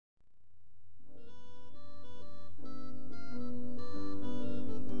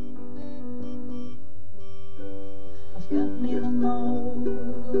old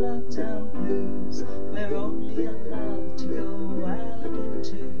lockdown blues. We're only allowed to go out in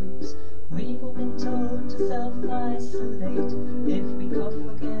twos. We've all been told to self-isolate. If we cough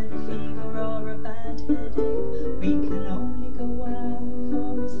or get a fever or a bad headache, we can only go out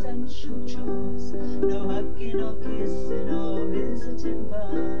for essential chores. No hugging or kissing or visiting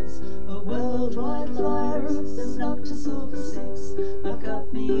bars. A worldwide virus has knocked us all for six. I've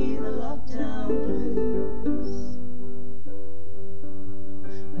got me the lockdown blues.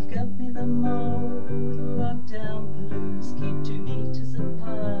 I've got me the old lockdown blues. Keep 2 meters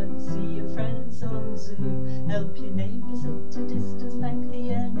apart, see your friends on Zoom, help your neighbours at a distance, thank the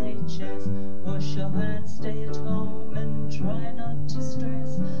NHS, wash your hands, stay at home and try not to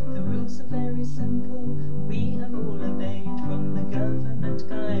stress. The rules are very simple, we have all obeyed. From the government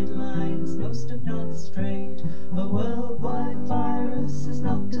guidelines, most have not strayed. A worldwide virus has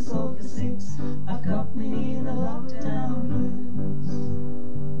knocked us all for six. I've got me the lockdown blues.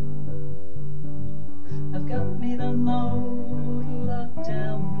 I've got me the old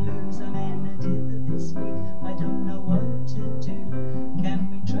lockdown blues. I'm in a dither this week, I don't know what to do. Can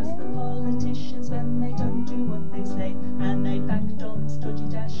we trust the politicians when they don't do what they say, and they backed on stodgy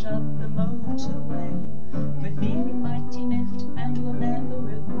dash up the motorway? We're feeling mighty miffed and we'll never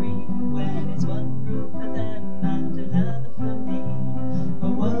agree when it's one rule for them and another for me. A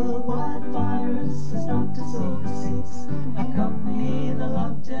worldwide virus has knocked us all for six. I've got me the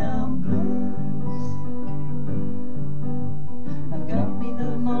lockdown blues. I've got me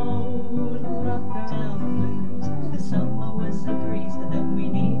the old lockdown blues. The summer was a breeze, but then we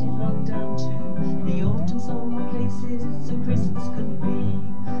needed lockdown too. The autumn saw more cases, so Christmas couldn't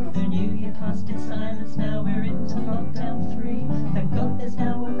be. The new year passed in silence, now we're into lockdown 3. Thank God there's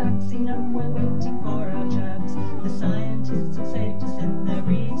now a vaccine and we're waiting for our jabs. The scientists have saved us in their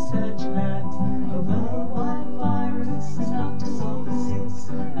research labs. A worldwide virus has knocked us all for six.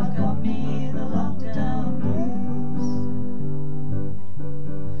 I've got me the lockdown blues.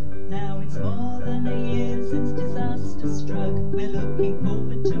 Now it's more than a year since disaster struck. We're looking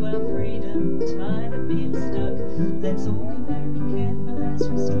forward to our freedom, tired of being stuck. Let's all be very careful as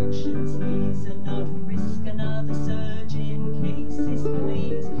restrictions ease and not risk another surge in cases,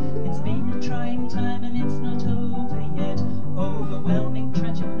 please. It's been a trying time and it's not over yet. Overwhelming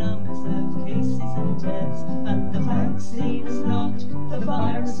tragic numbers of cases and deaths, but the vaccine has knocked the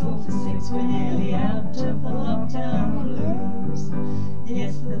virus off for six. We're nearly out of the lockdown blues.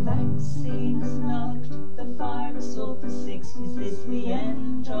 Yes, the vaccine has knocked the virus off for six. Is this the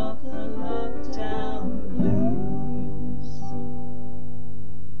end of the